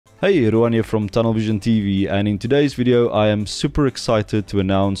Hey, Rowan here from Tunnel Vision TV, and in today's video I am super excited to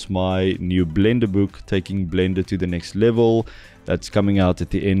announce my new Blender book, Taking Blender to the Next Level. That's coming out at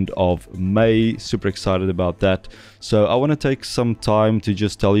the end of May. Super excited about that. So I want to take some time to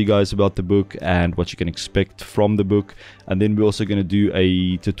just tell you guys about the book and what you can expect from the book, and then we're also going to do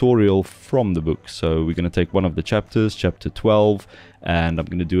a tutorial from the book. So we're going to take one of the chapters, chapter 12, and I'm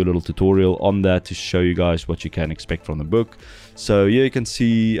going to do a little tutorial on that to show you guys what you can expect from the book. So here you can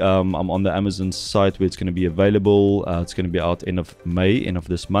see I'm on the Amazon site where it's going to be available. It's going to be out end of May, end of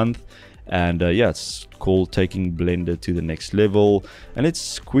this month. And yeah, it's called Taking Blender to the Next Level. And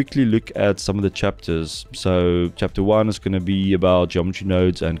let's quickly look at some of the chapters. So chapter 1 is going to be about geometry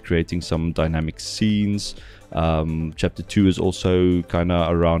nodes and creating some dynamic scenes. Chapter 2 is also kind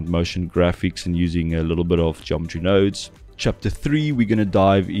of around motion graphics and using a little bit of geometry nodes. Chapter 3, we're going to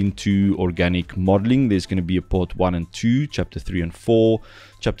dive into organic modeling. There's going to be a part 1 and 2, chapter 3 and 4.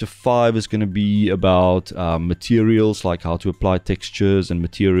 Chapter 5 is going to be about materials, like how to apply textures and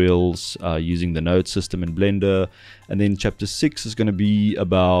materials using the node system in Blender. And then chapter 6 is going to be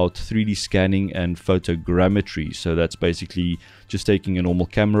about 3D scanning and photogrammetry. So that's basically just taking a normal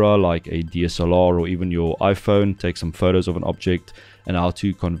camera like a DSLR or even your iPhone, take some photos of an object, and how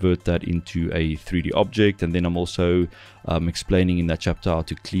to convert that into a 3D object. And then I'm also explaining in that chapter how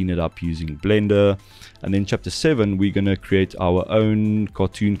to clean it up using Blender. And then chapter 7, we're going to create our own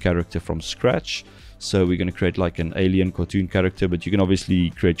cartoon character from scratch. So we're going to create like an alien cartoon character, but you can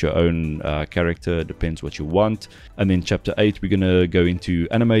obviously create your own character, depends what you want. And then chapter 8, we're going to go into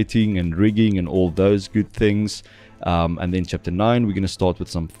animating and rigging and all those good things. And then chapter 9, we're going to start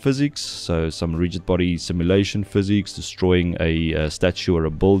with some physics, so some rigid body simulation physics, destroying a statue or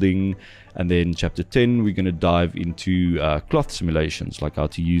a building. And then chapter 10, we're going to dive into cloth simulations, like how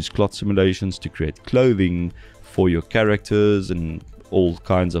to use cloth simulations to create clothing for your characters and all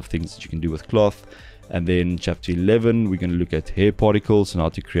kinds of things that you can do with cloth. And then chapter 11, we're going to look at hair particles and how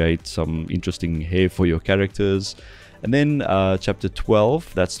to create some interesting hair for your characters. And then chapter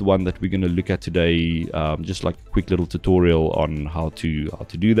 12, that's the one that we're going to look at today, just like a quick little tutorial on how to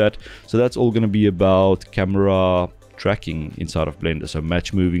do that. So that's all going to be about camera tracking inside of Blender, so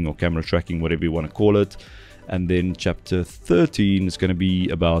match moving or camera tracking, whatever you want to call it. And then chapter 13 is going to be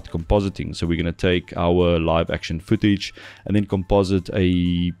about compositing. So we're going to take our live action footage and then composite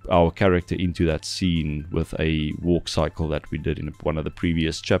our character into that scene with a walk cycle that we did in one of the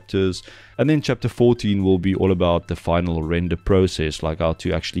previous chapters. And then chapter 14 will be all about the final render process, like how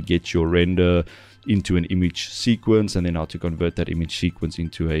to actually get your render into an image sequence and then how to convert that image sequence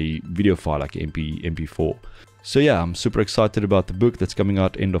into a video file like MP4. So yeah, I'm super excited about the book that's coming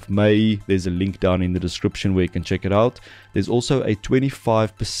out end of May. There's a link down in the description where you can check it out. There's also a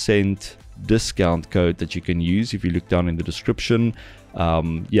 25% discount code that you can use if you look down in the description.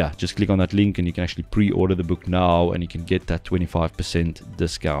 Yeah, just click on that link and you can actually pre-order the book now and you can get that 25%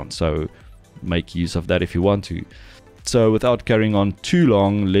 discount. So make use of that if you want to. So without carrying on too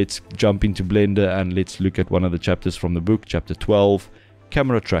long, let's jump into Blender and let's look at one of the chapters from the book, chapter 12,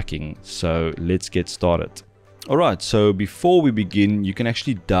 camera tracking. So let's get started. Alright, so before we begin, you can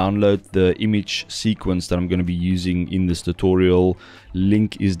actually download the image sequence that I'm going to be using in this tutorial.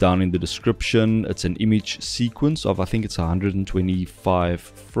 Link is down in the description. It's an image sequence of, I think it's 125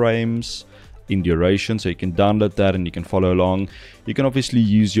 frames in duration, so you can download that and you can follow along. You can obviously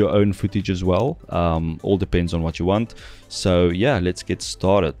use your own footage as well, all depends on what you want. So yeah, let's get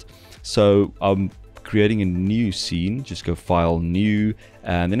started. So I'm creating a new scene, just go file new,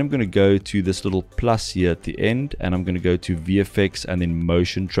 and then I'm going to go to this little plus here at the end, and I'm going to go to VFX and then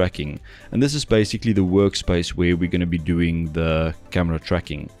motion tracking. And this is basically the workspace where we're going to be doing the camera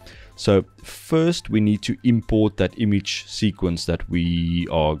tracking. So first we need to import that image sequence that we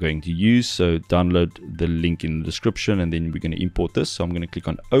are going to use. So download the link in the description and then we're going to import this. So I'm going to click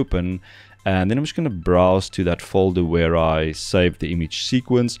on open, and then I'm just going to browse to that folder where I saved the image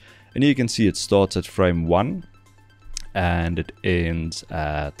sequence. And here you can see it starts at frame 1 and it ends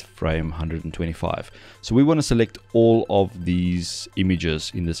at frame 125. So we want to select all of these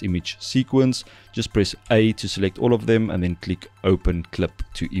images in this image sequence. Just press A to select all of them and then click open clip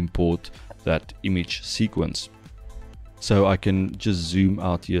to import that image sequence. So I can just zoom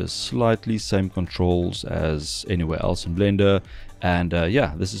out here slightly, same controls as anywhere else in Blender. And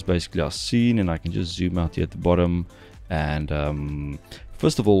yeah, this is basically our scene, and I can just zoom out here at the bottom. And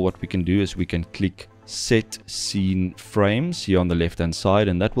first of all, what we can do is we can click set scene frames here on the left hand side,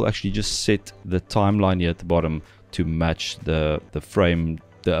 and that will actually just set the timeline here at the bottom to match the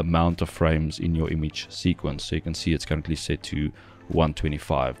amount of frames in your image sequence. So you can see it's currently set to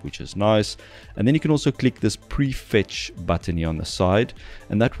 125, which is nice. And then you can also click this prefetch button here on the side,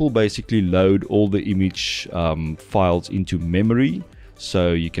 and that will basically load all the image files into memory,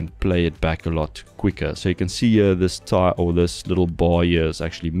 so you can play it back a lot quicker. So you can see here this this little bar here is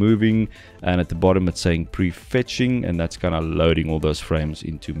actually moving, and at the bottom it's saying prefetching, and that's kind of loading all those frames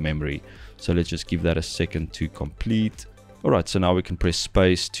into memory. So let's just give that a second to complete. Alright, so now we can press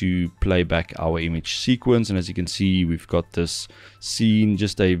space to play back our image sequence, and as you can see, we've got this scene,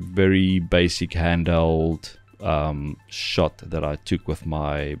 just a very basic handheld shot that I took with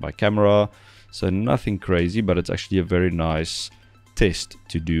my camera. So nothing crazy, but it's actually a very nice test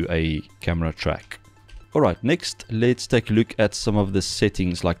to do a camera track. Alright, next let's take a look at some of the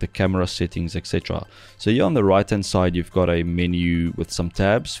settings, like the camera settings, etc. So here on the right hand side you've got a menu with some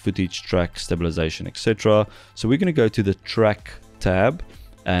tabs: footage, track, stabilization, etc. So we're going to go to the track tab,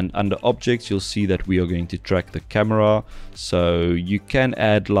 and under objects you'll see that we are going to track the camera. So you can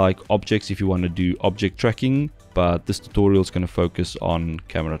add like objects if you want to do object tracking, but this tutorial is going to focus on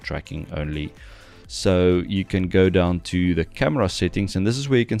camera tracking only. So you can go down to the camera settings, and this is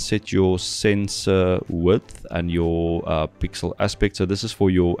where you can set your sensor width and your pixel aspect. So this is for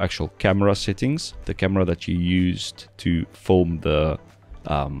your actual camera settings, the camera that you used to film the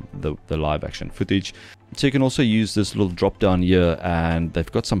live action footage. So you can also use this little drop down here, and they've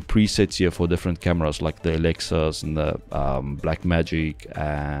got some presets here for different cameras, like the Alexas and the Blackmagic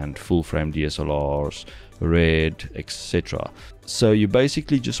and full frame DSLRs, Red, etc. So you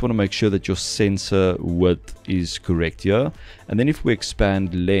basically just want to make sure that your sensor width is correct here. And then if we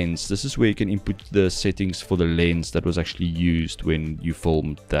expand lens, this is where you can input the settings for the lens that was actually used when you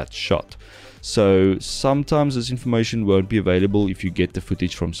filmed that shot. So sometimes this information won't be available if you get the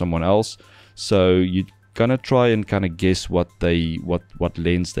footage from someone else. So you're gonna try and kind of guess what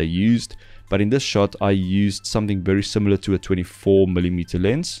lens they used. But in this shot, I used something very similar to a 24mm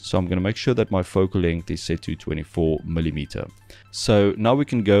lens. So I'm going to make sure that my focal length is set to 24mm. So now we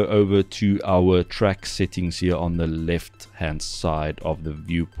can go over to our track settings here on the left hand side of the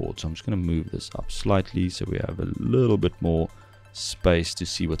viewport. So I'm just going to move this up slightly so we have a little bit more space to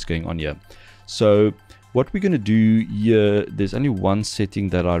see what's going on here. So what we're going to do here, there's only one setting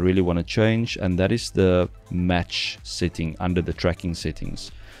that I really want to change, and that is the match setting under the tracking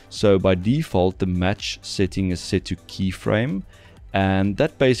settings. So by default, the match setting is set to keyframe, and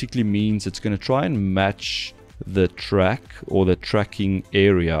that basically means it's going to try and match the track or the tracking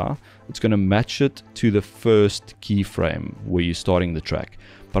area. It's going to match it to the first keyframe where you're starting the track.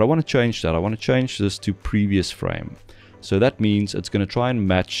 But I want to change that. I want to change this to previous frame. So that means it's going to try and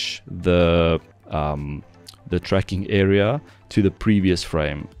match the tracking area to the previous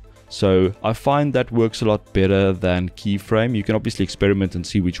frame. So I find that works a lot better than keyframe. You can obviously experiment and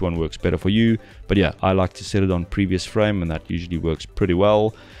see which one works better for you. But yeah, I like to set it on previous frame, and that usually works pretty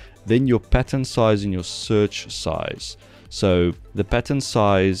well. Then your pattern size and your search size. So the pattern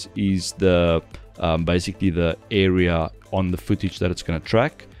size is the basically the area on the footage that it's going to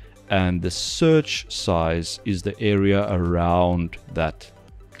track. And the search size is the area around that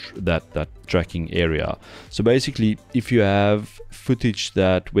tracking area. So basically, if you have footage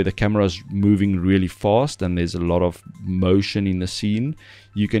where the camera is moving really fast and there's a lot of motion in the scene,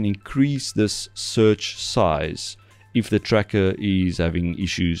 you can increase this search size if the tracker is having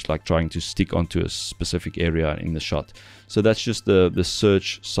issues like trying to stick onto a specific area in the shot. So that's just the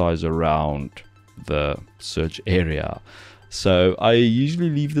search size around the search area. So I usually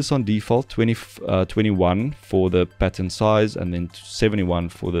leave this on default, 21 for the pattern size, and then 71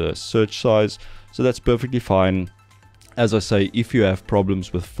 for the search size. So that's perfectly fine. As I say, if you have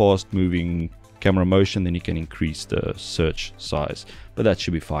problems with fast moving camera motion, then you can increase the search size, but that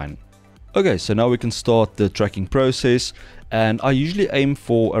should be fine. Okay, so now we can start the tracking process, and I usually aim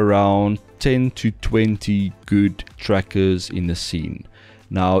for around 10 to 20 good trackers in the scene.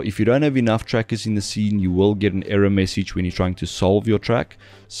 Now, if you don't have enough trackers in the scene, you will get an error message when you're trying to solve your track.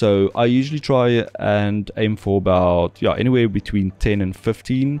 So I usually try and aim for about, anywhere between 10 and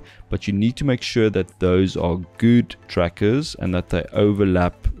 15, but you need to make sure that those are good trackers and that they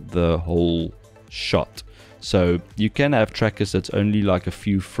overlap the whole shot. So you can have trackers that's only like a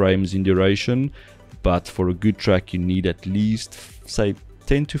few frames in duration, but for a good track, you need at least, say,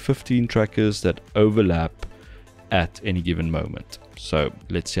 10 to 15 trackers that overlap at any given moment. So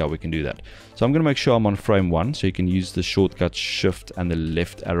let's see how we can do that. So I'm going to make sure I'm on frame 1, so you can use the shortcut shift and the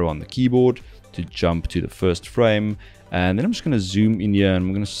left arrow on the keyboard to jump to the first frame. And then I'm just going to zoom in here, and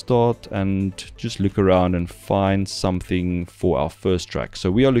I'm going to start and just look around and find something for our first track.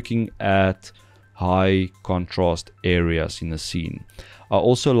 So we are looking at high contrast areas in the scene. I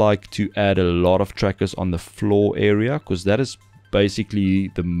also like to add a lot of trackers on the floor area, because that is basically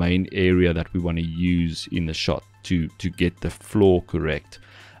the main area that we want to use in the shot to get the floor correct.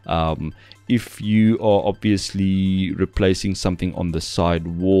 If you are obviously replacing something on the side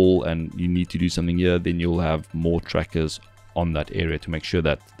wall and you need to do something here, then you'll have more trackers on that area to make sure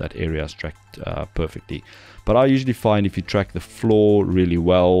that that area is tracked perfectly. But I usually find if you track the floor really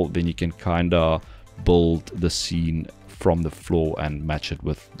well, then you can kind of build the scene from the floor and match it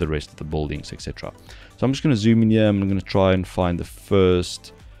with the rest of the buildings, etc. So I'm just going to zoom in here. I'm going to try and find the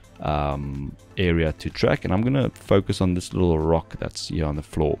first area to track, and I'm going to focus on this little rock that's here on the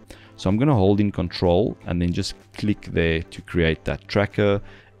floor. So I'm going to hold in control and then just click there to create that tracker.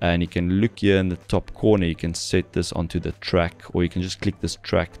 And you can look here in the top corner, you can set this onto the track, or you can just click this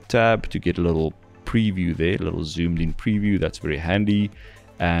track tab to get a little preview there, a little zoomed in preview. That's very handy.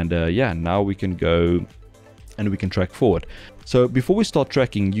 And yeah, now we can go and we can track forward. So before we start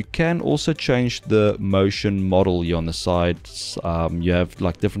tracking, you can also change the motion model here on the side. You have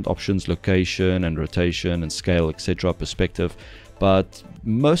like different options, location and rotation and scale, etc., perspective. But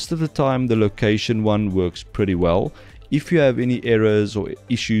most of the time the location one works pretty well. If you have any errors or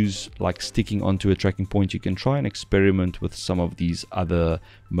issues like sticking onto a tracking point, you can try and experiment with some of these other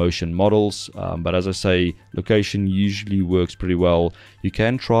motion models. But as I say, location usually works pretty well. You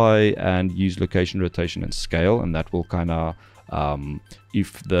can try and use location, rotation and scale, and that will kind of,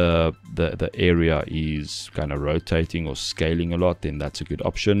 if the area is kind of rotating or scaling a lot, then that's a good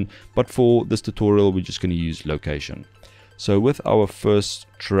option. But for this tutorial, we're just going to use location. So with our first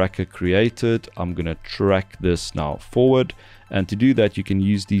tracker created, I'm going to track this now forward. And to do that, you can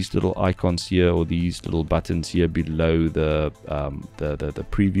use these little icons here, or these little buttons here below the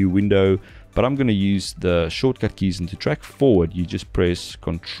preview window. But I'm going to use the shortcut keys, and to track forward, you just press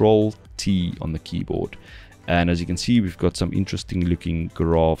Control T on the keyboard. And as you can see, we've got some interesting looking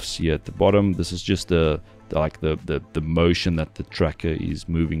graphs here at the bottom. This is just the motion that the tracker is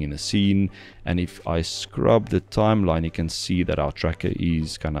moving in a scene. And if I scrub the timeline, you can see that our tracker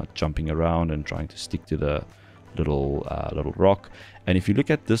is kind of jumping around and trying to stick to the little rock. And if you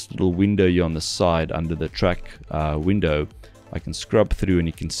look at this little window here on the side under the track window, I can scrub through and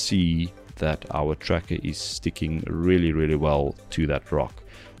you can see that our tracker is sticking really well to that rock.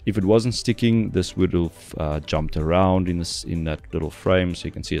 If it wasn't sticking, this would have jumped around in that little frame, so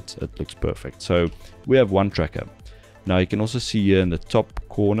you can see it looks perfect. So we have one tracker. Now you can also see here in the top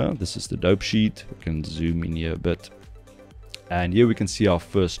corner, this is the dope sheet. We can zoom in here a bit. And here we can see our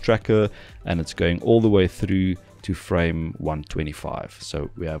first tracker, and it's going all the way through to frame 125. So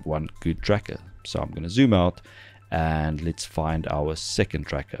we have one good tracker. So I'm going to zoom out and let's find our second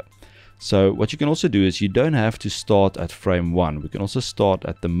tracker. So what you can also do is you don't have to start at frame 1. We can also start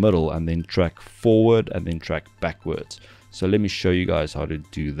at the middle and then track forward and then track backwards. So let me show you guys how to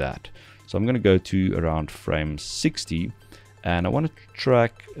do that. So I'm going to go to around frame 60, and I want to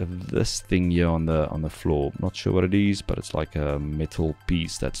track this thing here on the floor. I'm not sure what it is, but it's like a metal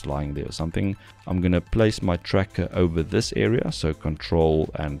piece that's lying there or something. I'm going to place my tracker over this area. So Control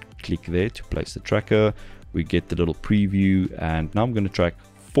and click there to place the tracker. We get the little preview, and now I'm going to track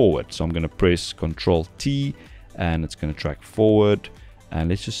forward. So I'm going to press Control T and it's going to track forward. And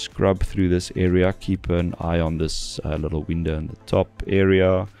let's just scrub through this area. Keep an eye on this little window in the top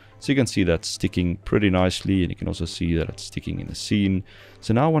area. So you can see that's sticking pretty nicely, and you can also see that it's sticking in the scene.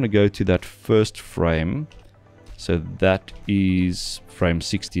 So now I want to go to that first frame. So that is frame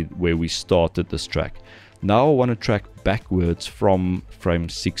 60 where we started this track. Now I want to track backwards from frame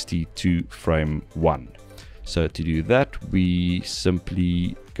 60 to frame 1. So to do that, we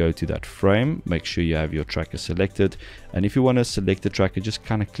simply go to that frame, make sure you have your tracker selected, and if you want to select the tracker, just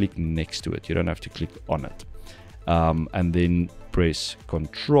kind of click next to it. You don't have to click on it. And then press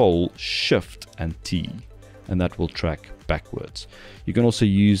Control, Shift and T, and that will track backwards. You can also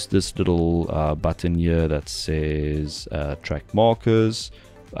use this little button here that says track markers.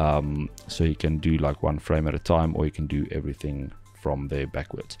 So you can do like one frame at a time, or you can do everything from there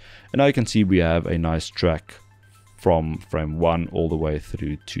backwards. And now you can see we have a nice track from frame 1 all the way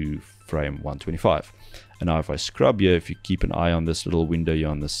through to frame 125. And now if I scrub here, if you keep an eye on this little window here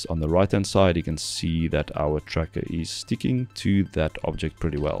on the right hand side, you can see that our tracker is sticking to that object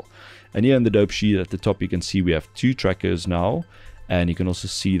pretty well. And here in the dope sheet at the top, you can see we have 2 trackers now, and you can also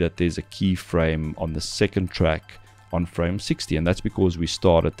see that there's a keyframe on the second track on frame 60, and that's because we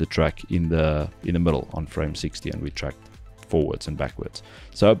started the track in the middle on frame 60 and we tracked forwards and backwards.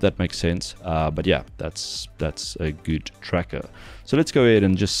 So I hope that makes sense. But yeah, that's a good tracker. So let's go ahead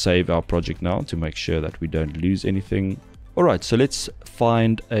and just save our project now to make sure that we don't lose anything. Alright, so let's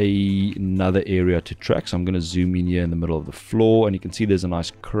find another area to track. So I'm going to zoom in here in the middle of the floor, and you can see there's a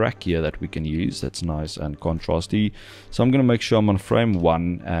nice crack here that we can use. That's nice and contrasty. So I'm going to make sure I'm on frame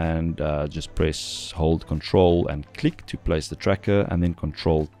 1 and just hold Control and click to place the tracker, and then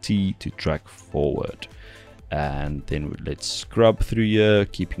Control T to track forward. And then let's scrub through here,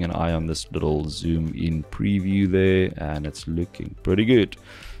 keeping an eye on this little zoom in preview there, and it's looking pretty good.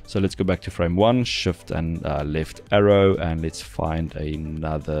 So let's go back to frame 1, shift and left arrow, and let's find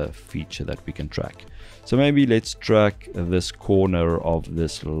another feature that we can track. So maybe let's track this corner of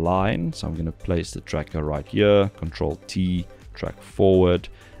this line. So I'm going to place the tracker right here, Control T, track forward,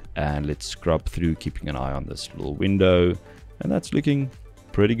 and let's scrub through, keeping an eye on this little window, and that's looking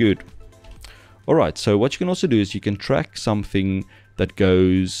pretty good. Alright, so what you can also do is you can track something that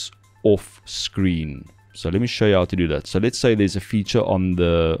goes off screen. So let me show you how to do that. So let's say there's a feature on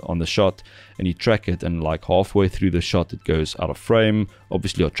the shot, and you track it, and like halfway through the shot it goes out of frame.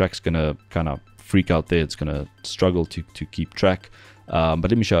 Obviously your track's gonna kind of freak out there. It's gonna struggle to keep track. But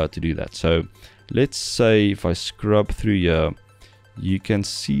let me show you how to do that. So let's say if I scrub through here, you can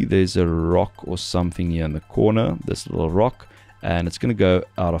see there's a rock or something here in the corner, this little rock, and it's gonna go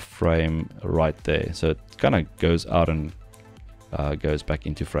out of frame right there. So it kind of goes out and goes back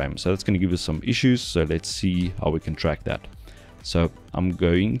into frame. So that's going to give us some issues. So let's see how we can track that. So I'm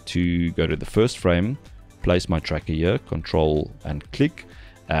going to go to the first frame, place my tracker here, Control and click,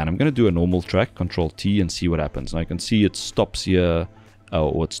 and I'm going to do a normal track, Control T, and see what happens. Now you can see it stops here,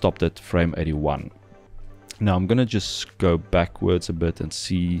 or it stopped at frame 81. Now I'm going to just go backwards a bit and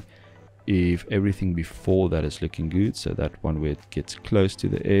see if everything before that is looking good. So that one where it gets close to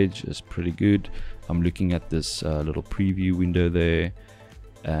the edge is pretty good. I'm looking at this little preview window there,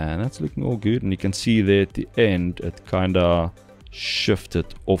 and that's looking all good. And you can see there at the end it kind of shifted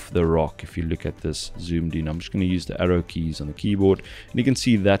off the rock. If you look at this zoomed in, I'm just going to use the arrow keys on the keyboard, and you can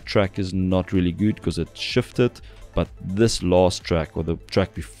see that track is not really good because it shifted, but this last track, or the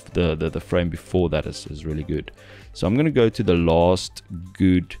track the frame before that, is really good. So I'm going to go to the last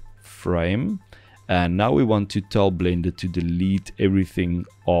good frame, and now we want to tell Blender to delete everything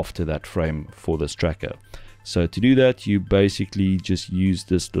after that frame for this tracker. So to do that, you basically just use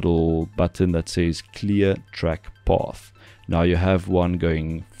this little button that says clear track path. Now you have one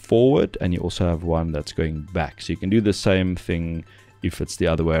going forward, and you also have one that's going back. So you can do the same thing if it's the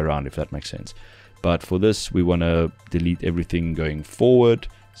other way around, if that makes sense. But for this, we want to delete everything going forward.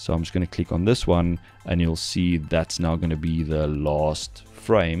 So I'm just going to click on this one, and you'll see that's now going to be the last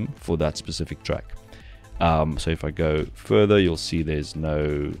frame for that specific track. So if I go further, you'll see there's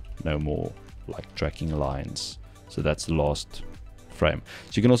no more like tracking lines. So that's the last frame.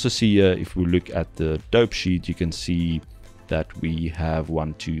 So you can also see if we look at the dope sheet, you can see that we have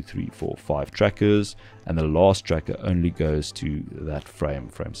 1, 2, 3, 4, 5 trackers, and the last tracker only goes to that frame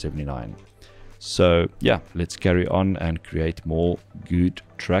 79. So yeah, let's carry on and create more good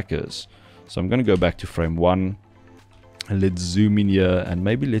trackers. So I'm going to go back to frame 1, and let's zoom in here, and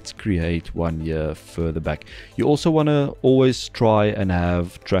maybe let's create one here further back. You also want to always try and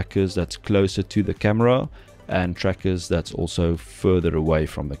have trackers that's closer to the camera and trackers that's also further away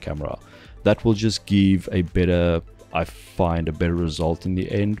from the camera. That will just give a better, I find, a better result in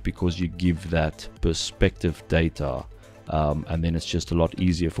the end, because you give that perspective data, and then it's just a lot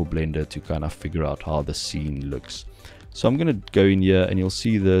easier for Blender to kind of figure out how the scene looks. So I'm going to go in here, and you'll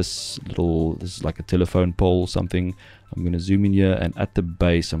see this is like a telephone pole or something. I'm going to zoom in here, and at the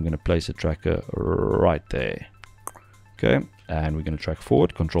base I'm going to place a tracker right there. Okay, and we're going to track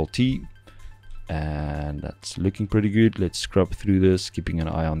forward, Control T, and that's looking pretty good. Let's scrub through this, keeping an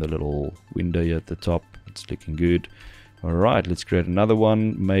eye on the little window here at the top. It's looking good. All right, let's create another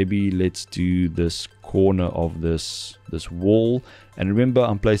one. Maybe let's do this corner of this wall, and remember,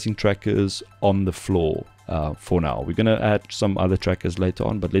 I'm placing trackers on the floor for now. We're going to add some other trackers later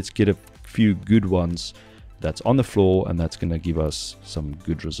on, but let's get a few good ones that's on the floor, and that's going to give us some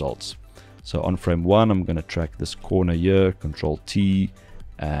good results. So on frame 1, I'm going to track this corner here, Control T,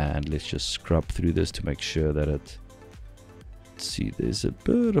 and let's just scrub through this to make sure that it, see, there's a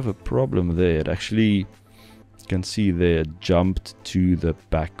bit of a problem there. It actually, you can see there, jumped to the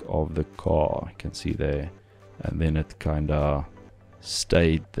back of the car. You can see there, and then it kind of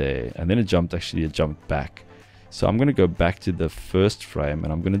stayed there, and then it jumped back. So I'm going to go back to the first frame,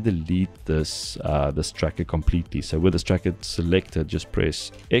 and I'm going to delete this this tracker completely. So with this tracker selected, just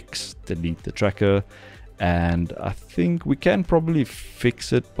press X, delete the tracker, and I think we can probably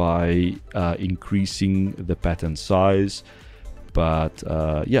fix it by increasing the pattern size. But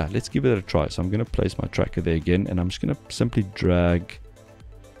yeah, let's give it a try. So I'm going to place my tracker there again, and I'm just going to simply drag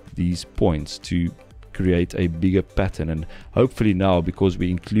these points to create a bigger pattern. And hopefully now, because we're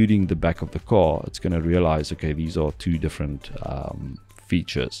including the back of the car, it's going to realize, okay, these are two different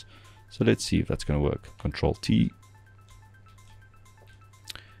features. So let's see if that's going to work. Control T.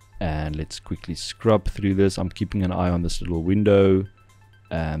 And let's quickly scrub through this. I'm keeping an eye on this little window.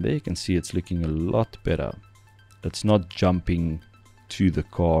 And there you can see it's looking a lot better. It's not jumping to the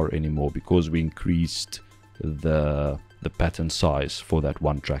car anymore because we increased the pattern size for that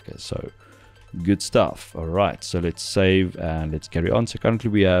one tracker. So good stuff. All right, so let's save and let's carry on. So currently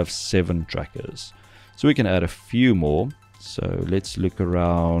we have 7 trackers, so we can add a few more. So let's look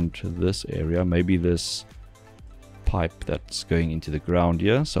around this area, maybe this pipe that's going into the ground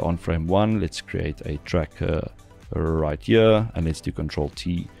here. So on frame 1, let's create a tracker right here, and let's do Control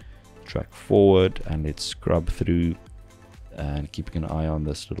T, track forward, and let's scrub through and keeping an eye on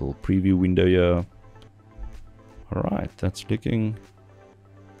this little preview window here. All right, that's looking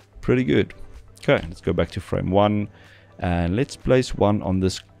pretty good. Okay, let's go back to frame 1 and let's place one on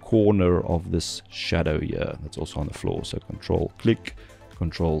this corner of this shadow here that's also on the floor. So Control click,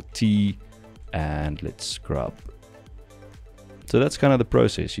 Control T, and let's scrub. So that's kind of the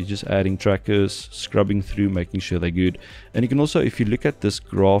process. You're just adding trackers, scrubbing through, making sure they're good. And you can also, if you look at this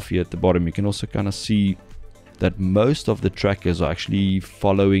graph here at the bottom, you can also kind of see that most of the trackers are actually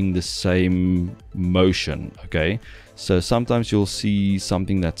following the same motion. Okay, so sometimes you'll see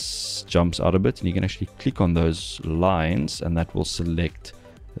something that jumps out a bit, and you can actually click on those lines, and that will select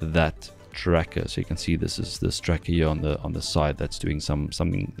that tracker. So you can see this is this tracker here on the side that's doing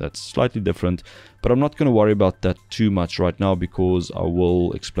something that's slightly different, but I'm not going to worry about that too much right now because I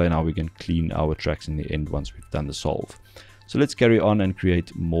will explain how we can clean our tracks in the end once we've done the solve. So let's carry on and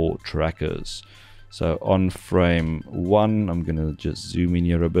create more trackers. So on frame 1, I'm going to just zoom in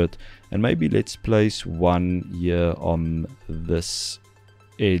here a bit, and maybe let's place one here on this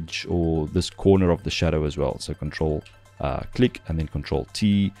edge or this corner of the shadow as well. So Control click and then Control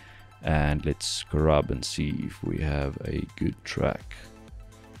T, and let's scrub and see if we have a good track.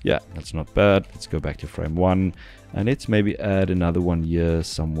 Yeah, that's not bad. Let's go back to frame 1 and let's maybe add another one here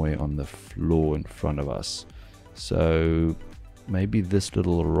somewhere on the floor in front of us. So maybe this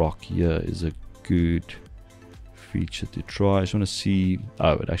little rock here is a good feature to try. I just want to see.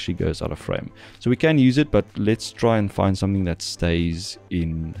 Oh, it actually goes out of frame, so we can use it, but let's try and find something that stays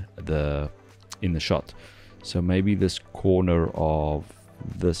in the shot. So maybe this corner of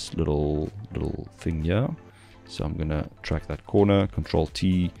this little thing here. So I'm gonna track that corner, Control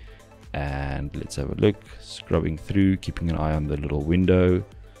T, and let's have a look, scrubbing through, keeping an eye on the little window.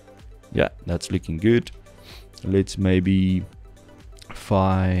 Yeah, that's looking good. Let's maybe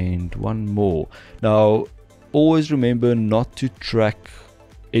find one more. Now always remember not to track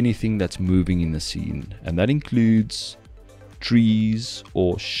anything that's moving in the scene, and that includes trees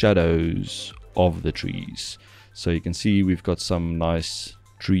or shadows of the trees. So you can see we've got some nice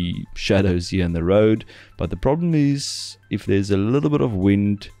tree shadows here in the road, but the problem is if there's a little bit of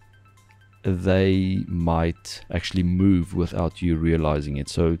wind, they might actually move without you realizing it.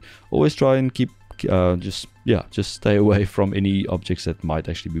 So always try and keep just stay away from any objects that might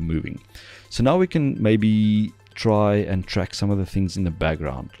actually be moving. So now we can maybe try and track some of the things in the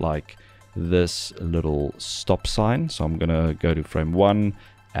background, like this little stop sign. So I'm gonna go to frame 1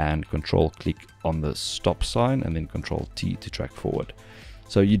 and Control click on the stop sign and then Control T to track forward.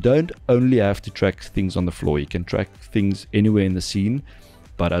 So you don't only have to track things on the floor, you can track things anywhere in the scene,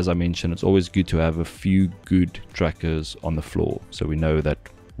 but as I mentioned, it's always good to have a few good trackers on the floor so we know that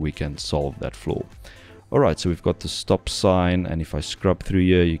we can solve that flaw. Alright, so we've got the stop sign, and if I scrub through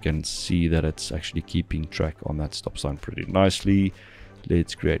here you can see that it's actually keeping track on that stop sign pretty nicely.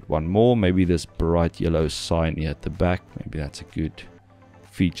 Let's create one more, maybe this bright yellow sign here at the back, maybe that's a good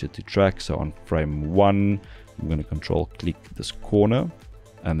feature to track. So on frame 1 I'm going to Control click this corner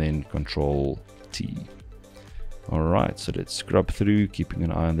and then Control T. Alright, so let's scrub through, keeping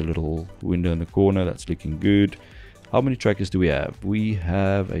an eye on the little window in the corner. That's looking good. How many trackers do we have? We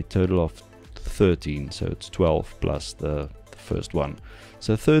have a total of 13, so it's 12 plus the first one.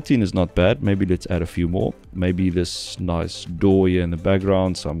 So 13 is not bad. Maybe let's add a few more. Maybe this nice door here in the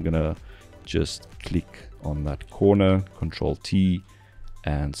background. So I'm gonna just click on that corner, Control T,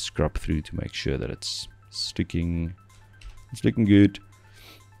 and scrub through to make sure that it's sticking. It's looking good.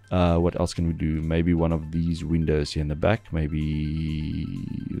 What else can we do? Maybe one of these windows here in the back, maybe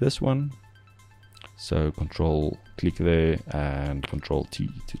this one. So Control click there and Control T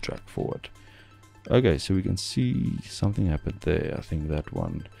to track forward. Okay, so we can see something happened there. I think that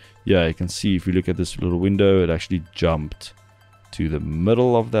one, yeah, you can see if you look at this little window, it actually jumped to the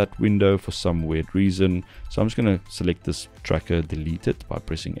middle of that window for some weird reason. So I'm just going to select this tracker, delete it by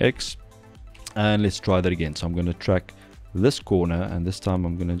pressing X, And let's try that again. So I'm going to track this corner, and this time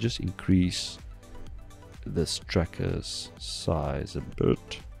I'm going to just increase this tracker's size a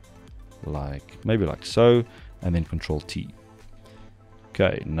bit, like maybe like so, and then Control T.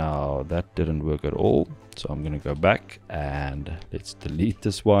 Okay, now that didn't work at all, so I'm going to go back and let's delete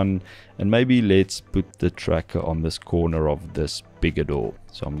this one, and maybe let's put the tracker on this corner of this bigger door.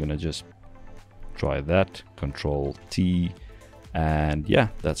 So I'm going to just try that, Control T, and yeah,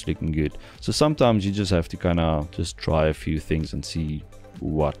 that's looking good. So sometimes you just have to kind of just try a few things and see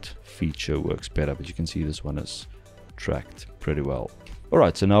what feature works better, but you can see this one is tracked pretty well.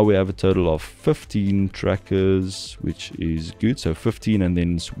 Alright, so now we have a total of 15 trackers, which is good. So 15, and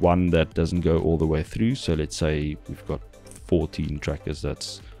then one that doesn't go all the way through. So let's say we've got 14 trackers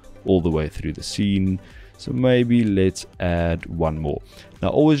that's all the way through the scene. So maybe let's add one more. Now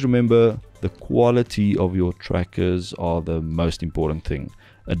always remember, the quality of your trackers are the most important thing.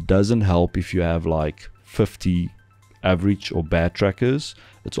 It doesn't help if you have like 50 average or bad trackers.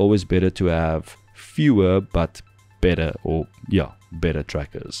 It's always better to have fewer but better, or yeah, better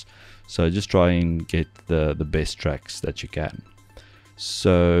trackers. So just try and get the best tracks that you can.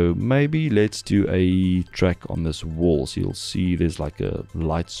 So maybe let's do a track on this wall. So you'll see there's like a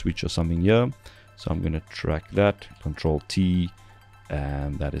light switch or something here. So I'm going to track that, Control T,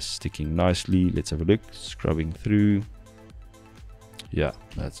 and that is sticking nicely. Let's have a look, scrubbing through. Yeah,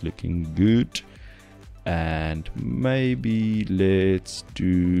 that's looking good. And maybe let's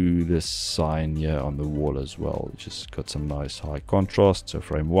do this sign here on the wall as well. Just got some nice high contrast. So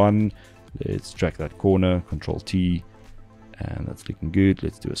frame 1, let's track that corner, Control T, and that's looking good.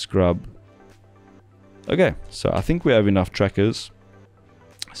 Let's do a scrub. Okay, so I think we have enough trackers.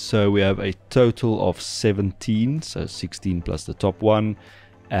 So we have a total of 17, so 16 plus the top one,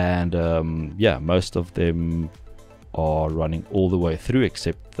 and yeah, most of them are running all the way through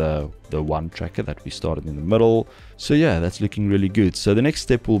except the one tracker that we started in the middle. So yeah, that's looking really good. So the next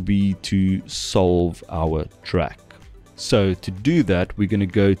step will be to solve our track. So to do that, we're going to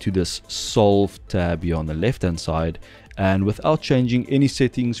go to this solve tab here on the left hand side, and without changing any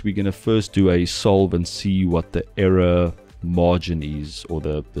settings, we're going to first do a solve and see what the error margin is, or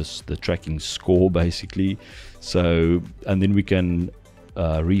the tracking score basically. So, and then we can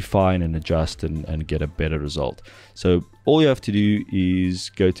refine and adjust and get a better result. So all you have to do is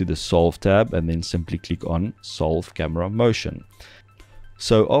go to the solve tab and then simply click on solve camera motion.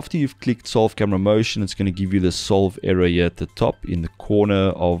 So after you've clicked solve camera motion, it's going to give you the solve error here at the top in the corner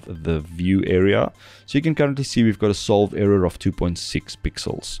of the view area. So you can currently see we've got a solve error of 2.6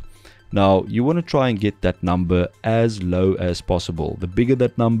 pixels. Now you want to try and get that number as low as possible. The bigger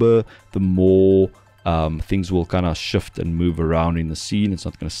that number, the more things will kind of shift and move around in the scene. It's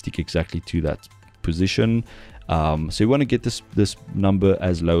not going to stick exactly to that position. So you want to get this number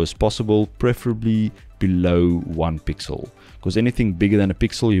as low as possible, preferably below 1 pixel, because anything bigger than a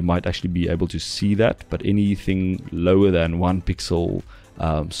pixel you might actually be able to see that, but anything lower than 1 pixel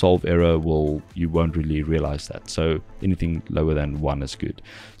solve error you won't really realize that. So anything lower than 1 is good.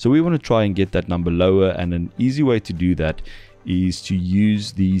 So we want to try and get that number lower, and an easy way to do that is to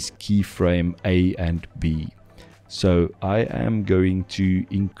use these keyframe A and B. So I am going to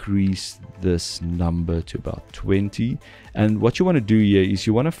increase this number to about 20, and what you want to do here is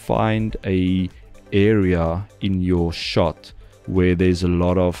you want to find a area in your shot where there's a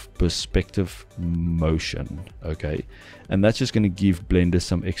lot of perspective motion, okay, and that's just going to give Blender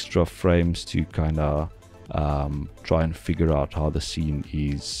some extra frames to kind of try and figure out how the scene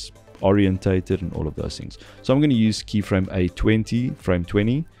is orientated and all of those things. So I'm going to use keyframe A 20, frame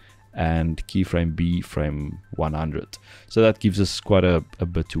 20, and keyframe B frame 100. So that gives us quite a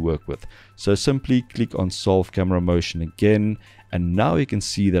bit to work with. So simply click on solve camera motion again, and now you can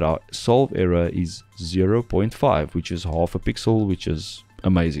see that our solve error is 0.5, which is half a pixel, which is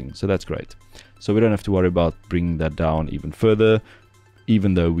amazing. So that's great. So we don't have to worry about bringing that down even further,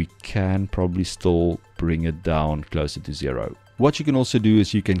 even though we can probably still bring it down closer to 0. What you can also do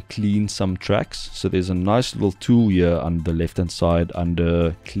is you can clean some tracks. So there's a nice little tool here on the left hand side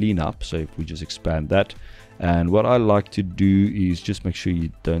under cleanup. So if we just expand that, and what I like to do is just make sure you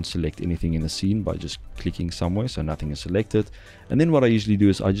don't select anything in the scene by just clicking somewhere so nothing is selected. And then what I usually do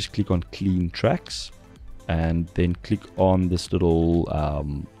is I just click on clean tracks and then click on this little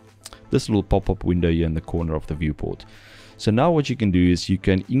pop-up window here in the corner of the viewport. So now what you can do is you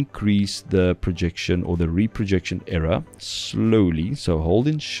can increase the projection or the reprojection error slowly. So hold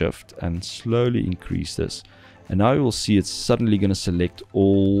in shift and slowly increase this. And now you will see it's suddenly going to select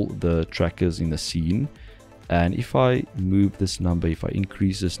all the trackers in the scene. And if I move this number, if I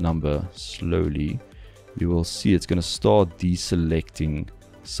increase this number slowly, you will see it's going to start deselecting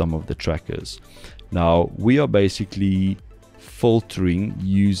some of the trackers. Now we are basically filtering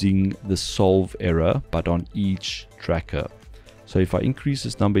using the solve error, but on each tracker. So if I increase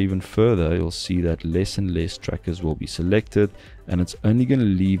this number even further, you'll see that less and less trackers will be selected, and it's only going to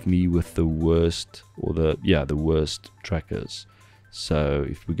leave me with the worst, or the worst trackers. So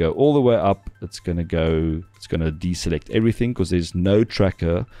if we go all the way up, it's going to deselect everything, because there's no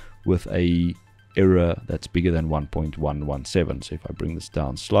tracker with a error that's bigger than 1.117. So if I bring this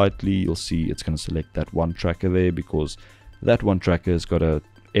down slightly, you'll see it's going to select that one tracker there, because that one tracker has got a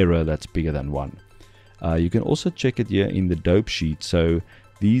error that's bigger than 1. You can also check it here in the dope sheet. So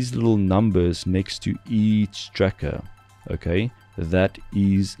these little numbers next to each tracker, okay, that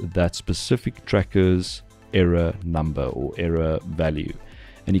is that specific tracker's error number or error value.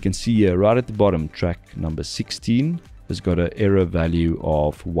 And you can see here right at the bottom, track number 16 has got an error value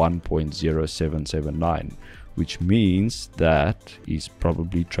of 1.0779, which means that is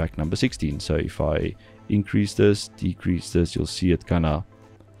probably track number 16. So if I increase this, decrease this, you'll see it kind of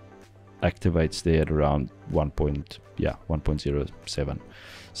activates there at around 1.07.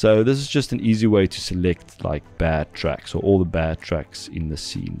 So this is just an easy way to select like bad tracks, or all the bad tracks in the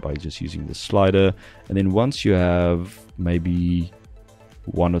scene, by just using the slider. And then once you have maybe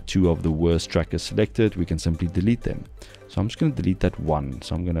 1 or 2 of the worst trackers selected, we can simply delete them. So I'm just going to delete that one.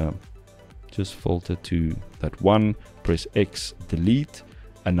 So I'm going to just filter to that one, press X, delete,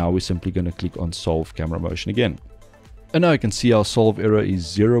 and now we're simply going to click on solve camera motion again. And now you can see our solve error is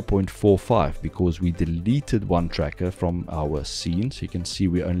 0.45 because we deleted one tracker from our scene. So you can see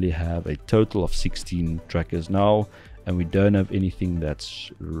we only have a total of 16 trackers now, and we don't have anything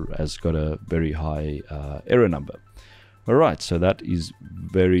has got a very high error number. Alright, so that is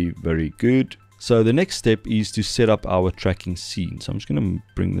very, very good. So the next step is to set up our tracking scene. So I'm just going to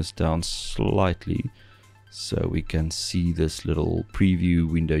bring this down slightly so we can see this little preview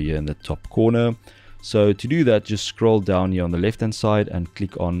window here in the top corner. So to do that, just scroll down here on the left hand side and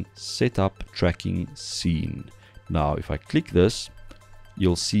click on Setup Tracking Scene. Now if I click this,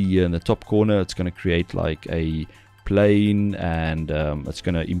 you'll see here in the top corner it's going to create like a plane, and it's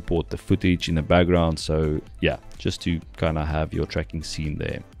going to import the footage in the background. So yeah, just to kind of have your tracking scene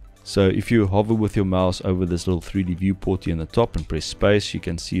there. So if you hover with your mouse over this little 3D viewport here in the top and press space, you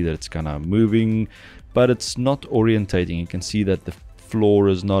can see that it's kind of moving, but it's not orientating. You can see that the floor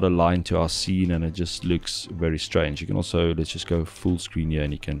is not aligned to our scene, and it just looks very strange. You can also, let's just go full screen here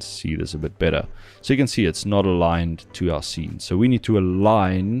and you can see this a bit better. So you can see it's not aligned to our scene. So we need to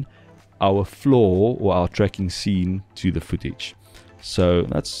align our floor or our tracking scene to the footage. So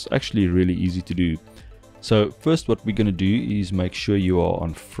that's actually really easy to do. So first what we're going to do is make sure you are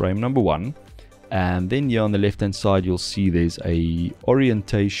on frame number 1, and then here on the left hand side you'll see there's a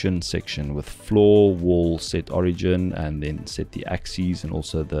orientation section with floor, wall, set origin, and then set the axes and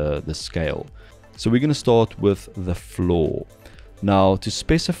also the scale. So we're going to start with the floor. Now to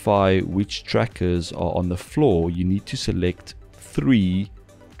specify which trackers are on the floor, you need to select 3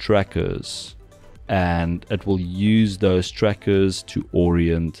 trackers, and it will use those trackers to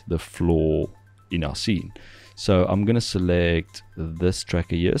orient the floor in our scene. So I'm going to select this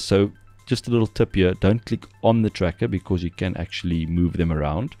tracker here. So just a little tip here, don't click on the tracker because you can actually move them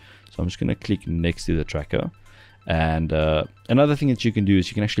around. So I'm just going to click next to the tracker. And another thing that you can do is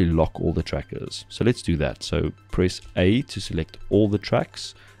you can actually lock all the trackers. So let's do that. So press A to select all the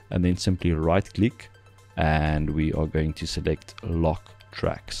tracks, and then simply right click, and we are going to select lock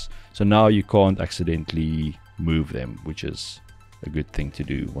tracks. So now you can't accidentally move them, which is a good thing to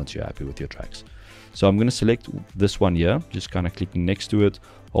do once you're happy with your tracks. So I'm going to select this one here, just kind of clicking next to it,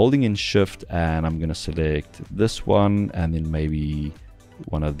 holding in shift, and I'm going to select this one and then maybe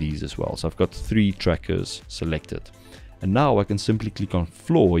one of these as well. So I've got 3 trackers selected, and now I can simply click on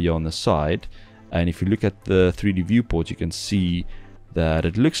floor here on the side, and if you look at the 3D viewport you can see that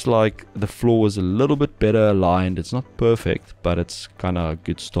it looks like the floor is a little bit better aligned. It's not perfect, but it's kind of a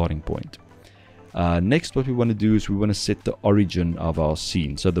good starting point. Next, what we want to do is we want to set the origin of our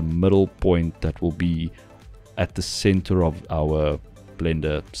scene, so the middle point that will be at the center of our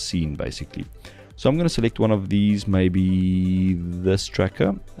Blender scene basically. So I'm going to select one of these, maybe this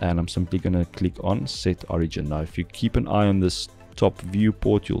tracker, and I'm simply going to click on set origin. Now if you keep an eye on this top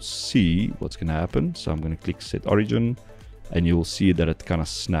viewport, you'll see what's going to happen. So I'm going to click set origin, and you'll see that it kind of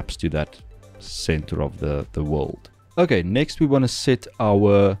snaps to that center of the world. Okay, next we want to set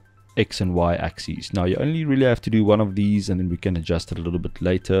our X and Y axes. Now you only really have to do one of these, and then we can adjust it a little bit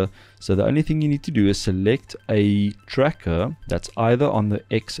later. So the only thing you need to do is select a tracker that's either on the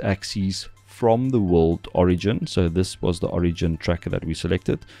X axis from the world origin. So this was the origin tracker that we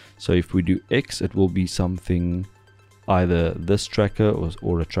selected. So if we do X, it will be something either this tracker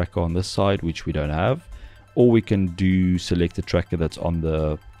or a tracker on this side, which we don't have, or we can do select a tracker that's on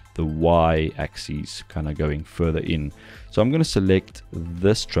the Y axis, kind of going further in. So I'm going to select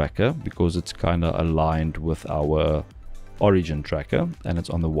this tracker because it's kind of aligned with our origin tracker and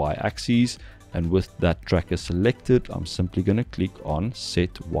it's on the Y axis. And with that tracker selected, I'm simply going to click on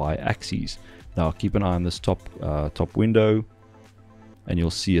set Y axis. Now keep an eye on this top window, and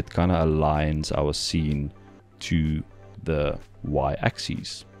you'll see it kind of aligns our scene to the Y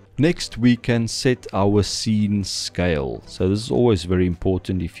axis. Next, we can set our scene scale. So this is always very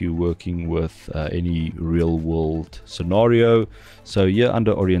important if you're working with any real world scenario. So here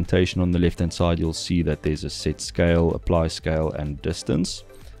under orientation on the left hand side, you'll see that there's a set scale, apply scale, and distance.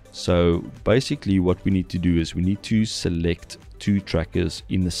 So basically what we need to do is we need to select two trackers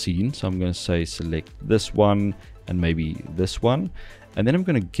in the scene. So I'm going to say select this one and maybe this one. And then I'm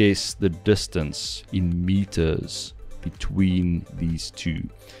going to guess the distance in meters between these two.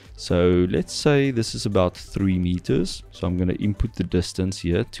 So let's say this is about 3 meters. So I'm going to input the distance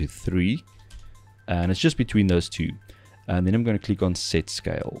here to 3. And it's just between those two. And then I'm going to click on set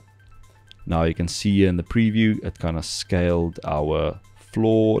scale. Now you can see here in the preview, it kind of scaled our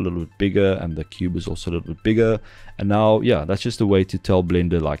floor a little bit bigger, and the cube is also a little bit bigger. And now, yeah, that's just a way to tell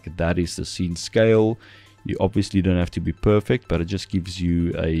Blender like that is the scene scale. You obviously don't have to be perfect, but it just gives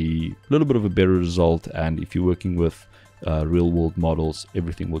you a little bit of a better result. And if you're working with real world models,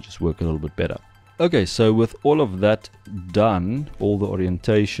 everything will just work a little bit better. Okay, so with all of that done, all the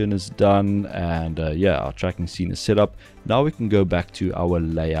orientation is done, and yeah, our tracking scene is set up. Now we can go back to our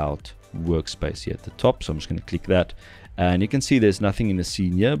layout workspace here at the top. So I'm just going to click that. And you can see there's nothing in the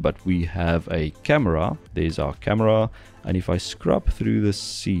scene here, but we have a camera. There's our camera. And if I scrub through the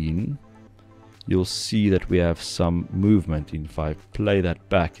scene, you'll see that we have some movement. And if I play that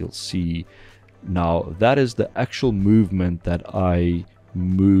back, you'll see now that is the actual movement that I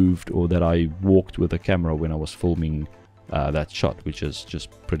moved or that I walked with the camera when I was filming that shot, which is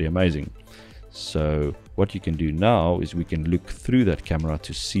just pretty amazing. So what you can do now is we can look through that camera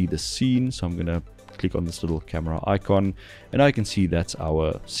to see the scene. So I'm going to click on this little camera icon, and I can see that's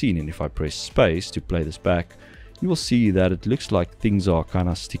our scene. And if I press space to play this back, you will see that it looks like things are kind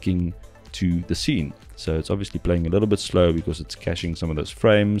of sticking to the scene. So it's obviously playing a little bit slow because it's caching some of those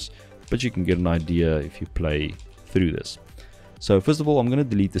frames, but you can get an idea if you play through this. So first of all, I'm going to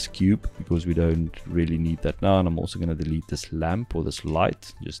delete this cube because we don't really need that now. And I'm also going to delete this lamp or this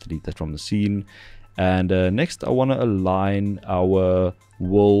light, just delete that from the scene. And next I want to align our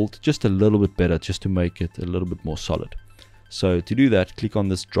world just a little bit better, just to make it a little bit more solid. So to do that, click on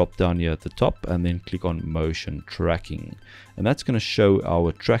this drop down here at the top and then click on motion tracking. And that's going to show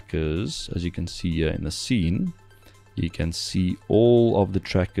our trackers. As you can see here in the scene, you can see all of the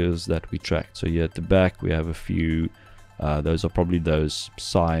trackers that we tracked. So here at the back, we have a few. Those are probably those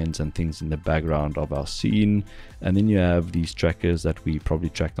signs and things in the background of our scene. And then you have these trackers that we probably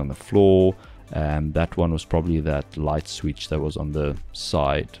tracked on the floor. And that one was probably that light switch that was on the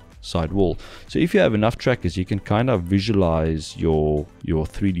side wall. So if you have enough trackers, you can kind of visualize your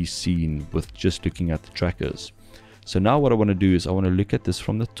 3D scene with just looking at the trackers. So now what I want to do is I want to look at this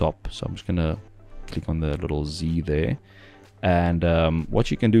from the top. So I'm just going to click on the little Z there. And what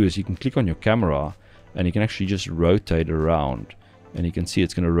you can do is you can click on your camera and you can actually just rotate around. And you can see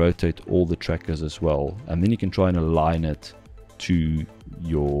it's going to rotate all the trackers as well. And then you can try and align it to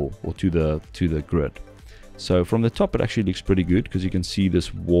the grid. So from the top it actually looks pretty good because you can see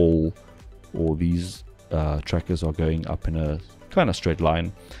this wall or these trackers are going up in a kind of straight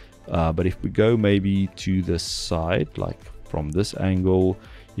line. But if we go maybe to the side, like from this angle,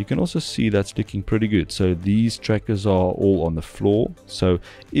 you can also see that's looking pretty good. So these trackers are all on the floor. So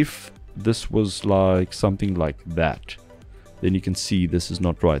if this was like something like that, then you can see this is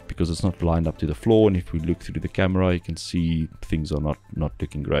not right because it's not lined up to the floor. And if we look through the camera, you can see things are not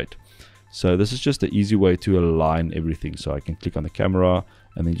looking great. So this is just an easy way to align everything. So I can click on the camera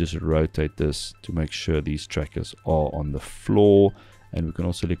and then just rotate this to make sure these trackers are on the floor. And we can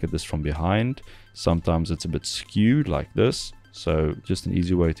also look at this from behind. Sometimes it's a bit skewed like this. So just an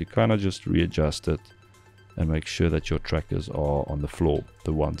easy way to kind of just readjust it and make sure that your trackers are on the floor,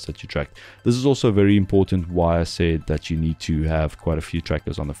 the ones that you tracked. This is also very important why I said that you need to have quite a few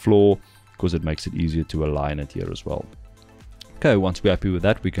trackers on the floor, because it makes it easier to align it here as well. Okay, once we're happy with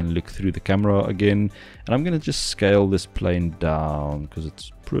that, we can look through the camera again. And I'm going to just scale this plane down because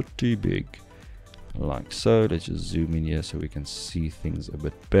it's pretty big. like so. Let's just zoom in here so we can see things a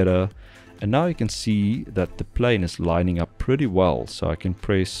bit better. And now you can see that the plane is lining up pretty well. So I can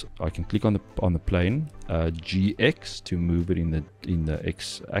click on the plane, GX to move it in the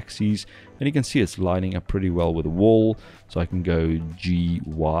X axis, and you can see it's lining up pretty well with the wall. So I can go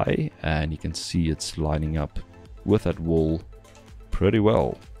GY, and you can see it's lining up with that wall pretty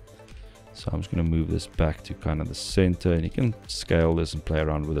well. So I'm just going to move this back to kind of the center, and you can scale this and play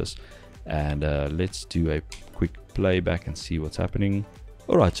around with this. And let's do a quick playback and see what's happening.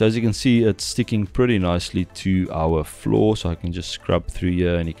 Alright, so as you can see, it's sticking pretty nicely to our floor, so I can just scrub through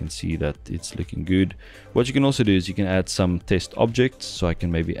here and you can see that it's looking good. What you can also do is you can add some test objects, so I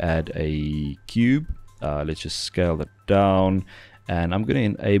can maybe add a cube. Let's just scale that down, and I'm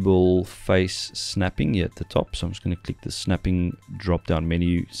going to enable face snapping here at the top. So I'm just going to click the snapping drop down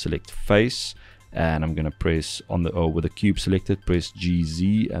menu, select face, and I'm going to press on the with the cube selected, press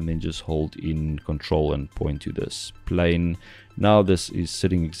GZ, and then just hold in control and point to this plane. Now this is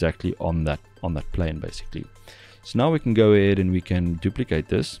sitting exactly on that plane basically. So now we can go ahead and we can duplicate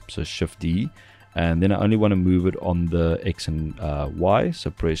this, so Shift D, and then I only want to move it on the X and Y, so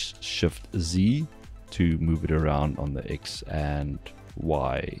press Shift Z to move it around on the X and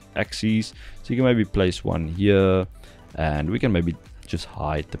Y axes. So you can maybe place one here, and we can maybe just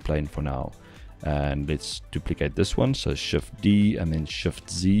hide the plane for now. And let's duplicate this one, so Shift D and then Shift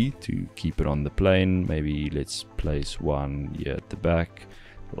Z to keep it on the plane. Maybe let's place one here at the back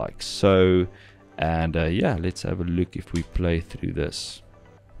like so. And yeah, let's have a look if we play through this.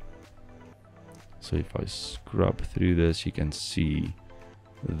 So if I scrub through this, you can see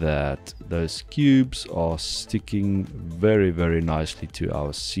that those cubes are sticking very, very nicely to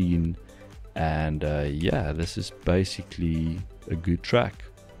our scene. And yeah, this is basically a good track.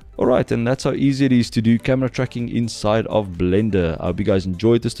 Alright, and that's how easy it is to do camera tracking inside of Blender. I hope you guys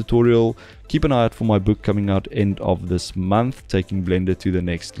enjoyed this tutorial. Keep an eye out for my book coming out end of this month, Taking Blender to the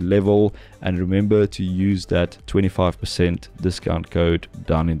Next Level. And remember to use that 25% discount code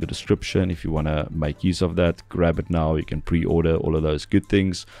down in the description. If you want to make use of that, grab it now. You can pre-order all of those good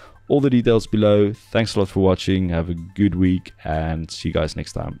things. All the details below. Thanks a lot for watching. Have a good week and see you guys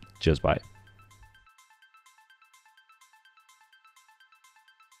next time. Cheers, bye.